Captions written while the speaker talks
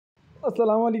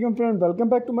Assalamu alaikum friend, welcome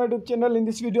back to my YouTube channel. In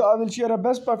this video I will share a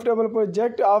best profitable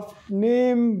project of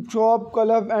name, shop,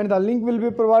 collab, and the link will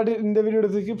be provided in the video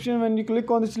description. When you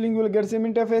click on this link you will get same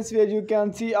interface where you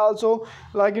can see also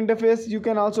like interface. You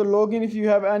can also log in if you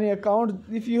have any account.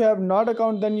 If you have not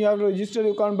account, then you have to register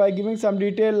your account by giving some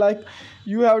detail, like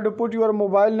you have to put your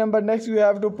mobile number. Next you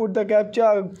have to put the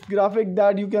captcha graphic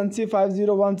that you can see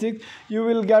 5016. You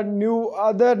will get new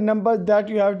other numbers that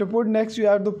you have to put. Next you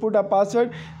have to put a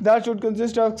password that should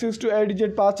consist of 6 to 8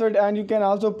 digit password, and you can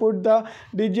also put the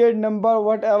digit number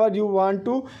whatever you want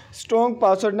to strong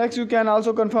password. Next you can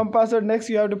also confirm password. Next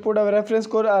you have to put a reference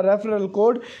code, a referral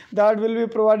code that will be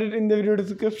provided in the video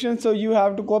description. So you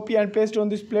have to copy and paste on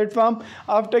this platform.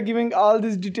 After giving all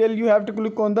this detail, you have to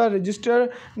click on the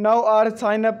register now or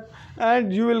sign up,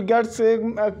 and you will get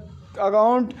same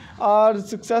account are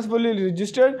successfully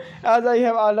registered. As I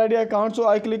have already account, so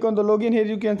I click on the login. Here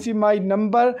you can see my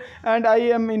number, and I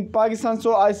am in Pakistan,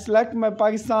 so I select my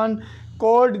Pakistan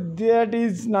code, that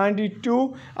is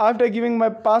 92. After giving my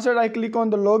password, I click on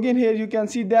the login. Here you can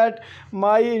see that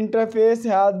my interface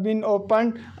has been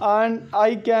opened and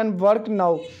I can work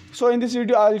now. So in this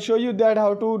video I'll show you that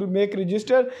how to make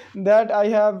register that I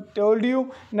have told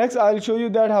you. Next I'll show you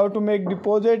that how to make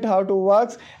deposit, how to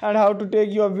works, and how to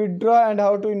take your withdraw, and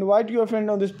how to invite your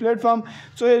friend on this platform.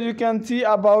 So here you can see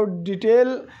about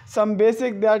detail, some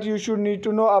basic that you should need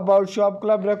to know about shop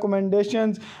club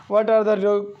recommendations, what are the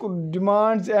demands,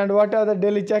 and what are the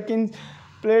daily check-ins,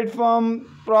 platform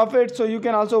profit. So you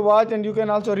can also watch and you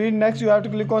can also read. Next you have to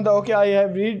click on the okay, I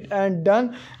have read and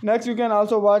done. Next you can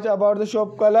also watch about the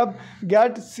shop club,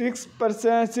 get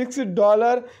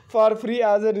 $6 for free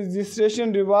as a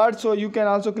registration reward. So you can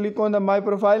also click on the my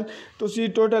profile to see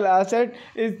total asset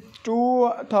is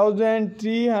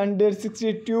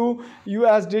 2362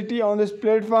 USDT on this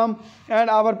platform,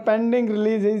 and our pending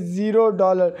release is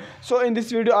 $0. So in this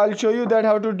video I'll show you that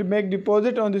how to make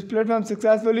deposit on this platform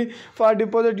successfully. For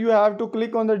deposit you have to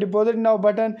click on the deposit now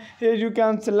button. Here you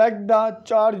can select the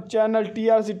charge channel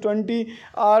TRC20,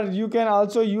 or you can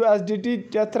also USDT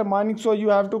Tether mining. So you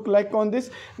have to click on this.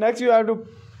 Next you have to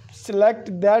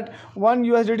select that 1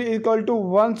 USDT is equal to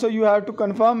 1, so you have to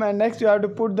confirm, and next you have to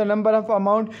put the number of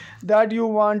amount that you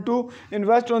want to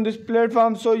invest on this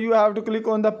platform. So you have to click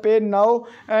on the pay now,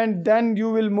 and then you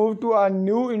will move to a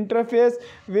new interface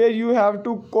where you have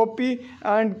to copy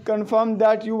and confirm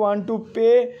that you want to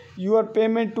pay your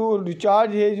payment to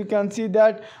recharge. Here you can see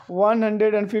that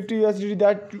 150 USDT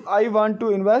that I want to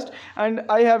invest, and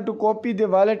I have to copy the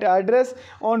wallet address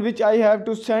on which I have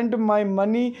to send my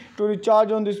money to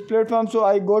recharge on this platform. So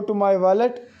I go to my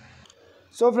wallet.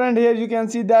 So friend, here you can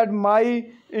see that my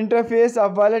interface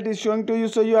of wallet is showing to you.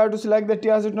 So you have to select the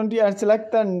TRC20 and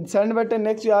select the send button.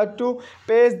 Next you have to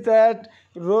paste that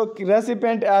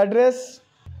recipient address,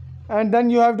 and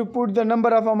then you have to put the number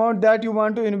of amount that you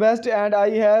want to invest, and I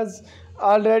has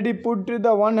already put the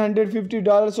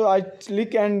 $150. So I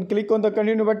click on the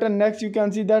continue button. Next you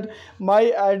can see that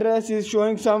my address is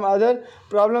showing some other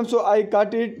problem, so I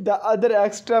cut it the other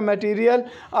extra material.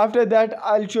 After that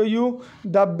I'll show you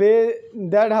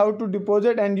that how to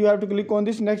deposit, and you have to click on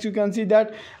this. Next you can see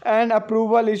that an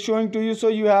approval is showing to you, so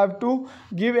you have to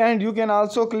give, and you can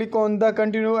also click on the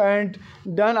continue and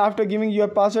done. After giving your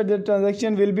password, the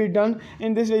transaction will be done.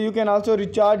 In this way you can also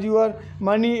recharge your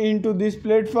money into this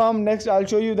platform. Next I'll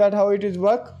show you that how it is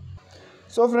work.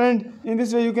 So friend, in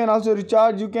this way you can also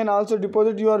recharge, you can also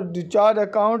deposit your recharge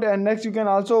account, and next you can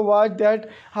also watch that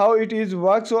how it is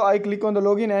work. So I click on the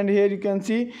login, and here you can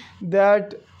see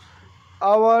that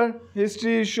our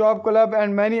history, shop club,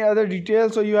 and many other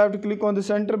details. So you have to click on the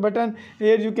center button.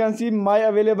 Here you can see my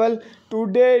available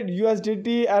today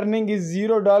USDT earning is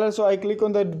 $0. So I click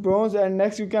on the bronze, and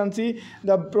next you can see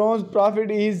the bronze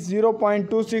profit is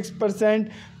 0.26%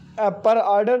 per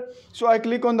order. So I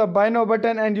click on the buy now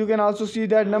button, and you can also see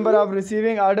that number of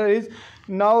receiving order is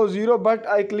now 0, but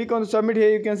I click on the submit.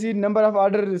 Here you can see number of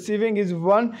order receiving is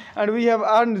 1, and we have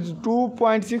earned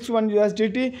 2.61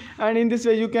 USDT. And in this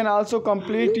way you can also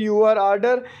complete your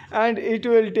order, and it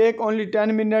will take only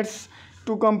 10 minutes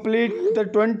to complete the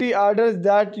 20 orders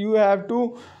that you have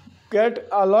to get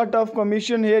a lot of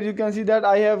commission. Here you can see that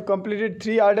I have completed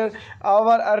 3 orders.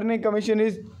 Our earning commission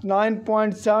is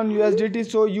 9.7 USDT.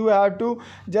 So you have to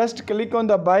just click on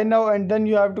the buy now, and then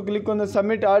you have to click on the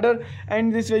submit order,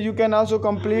 and this way you can also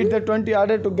complete the 20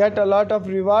 order to get a lot of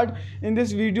reward. In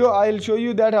this video I'll show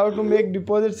you that how to make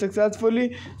deposit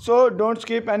successfully. So don't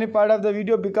skip any part of the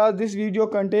video, because this video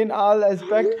contain all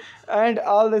aspect and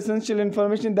all the essential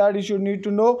information that you should need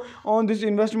to know on this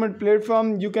investment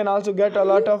platform. You can also get a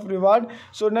lot of reward.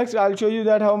 So next I'll show you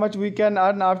that how much we can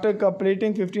earn after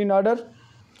completing 15 orders.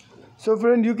 So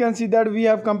friend, you can see that we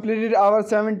have completed our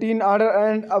 17 order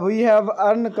and we have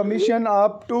earned commission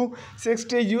up to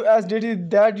 60 USDT.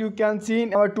 That you can see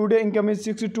in our today income is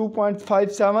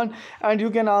 62.57, and you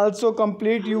can also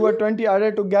complete your 20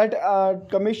 order to get a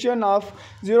commission of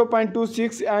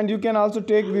 0.26, and you can also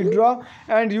take withdraw,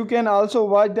 and you can also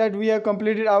watch that we have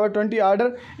completed our 20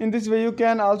 order. In this way you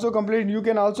can also complete, you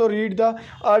can also read the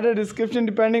order description.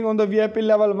 Depending on the VIP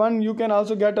level 1, you can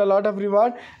also get a lot of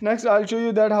reward. Next I'll show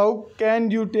you that how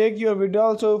can you take your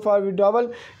withdrawal. So for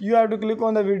withdrawal, you have to click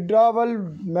on the withdrawal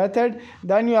method,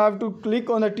 then you have to click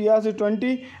on the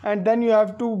TRC20, and then you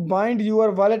have to bind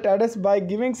your wallet address by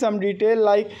giving some detail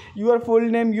like your full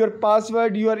name, your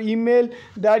password, your email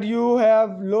that you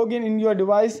have login in your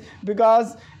device,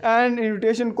 because an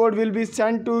invitation code will be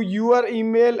sent to your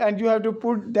email and you have to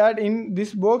put that in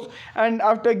this box. And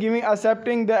after giving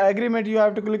accepting the agreement, you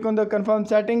have to click on the confirm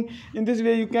setting. In this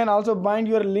way you can also bind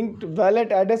your linked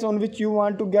wallet address on which you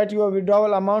want to get your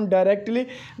withdrawal amount directly.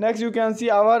 Next you can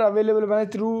see our available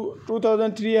balance through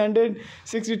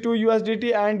 2362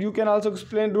 USDT, and you can also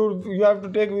explain rule. You have to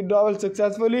take withdrawal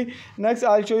successfully. Next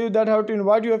I'll show you that how to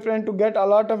invite your friend to get a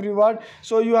lot of reward.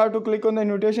 So you have to click on the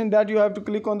invitation, that you have to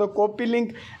click on the copy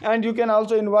link, and you can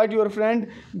also invite your friend,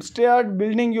 start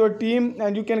building your team,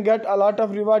 and you can get a lot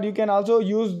of reward. You can also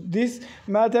use this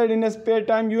method in a spare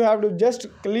time. You have to just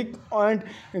click on,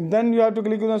 then you have to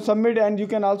click on submit, and you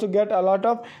can also get a lot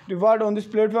of reward on this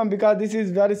platform, because this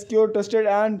is very secure, trusted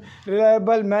and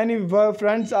reliable. Many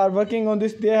friends are working on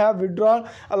this. They have withdrawn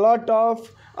a lot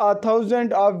of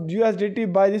 1,000 of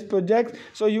USDT by this project,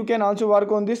 so you can also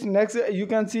work on this. Next you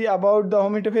can see about the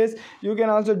home interface. You can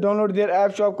also download their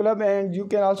app Shop Club, and you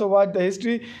can also watch the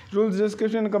history, rules,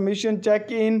 description, commission,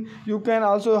 check-in. You can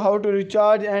also how to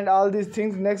recharge and all these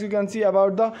things. Next you can see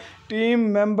about the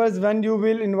team members. When you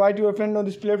will invite your friend on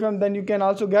this platform, then you can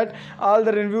also get all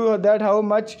the review that how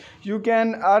much you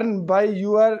can earn by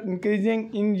you are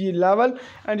increasing in the level.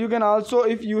 And you can also,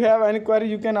 if you have any query,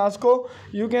 you can ask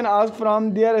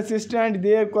from their assistant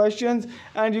their questions,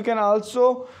 and you can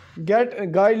also get a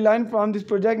guideline from this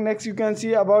project. Next you can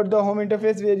see about the home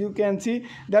interface, where you can see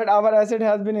that our asset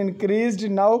has been increased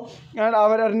now, and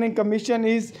our earning commission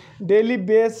is daily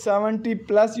base 70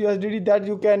 plus USDT that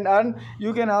you can earn.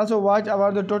 You can also watch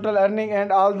about the total earning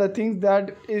and all the things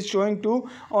that is showing to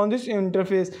on this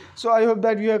interface. So I hope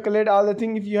that you have cleared all the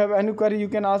things. If you have any query, you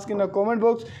can ask in the comment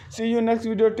box. See you next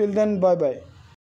video. Till then, bye bye.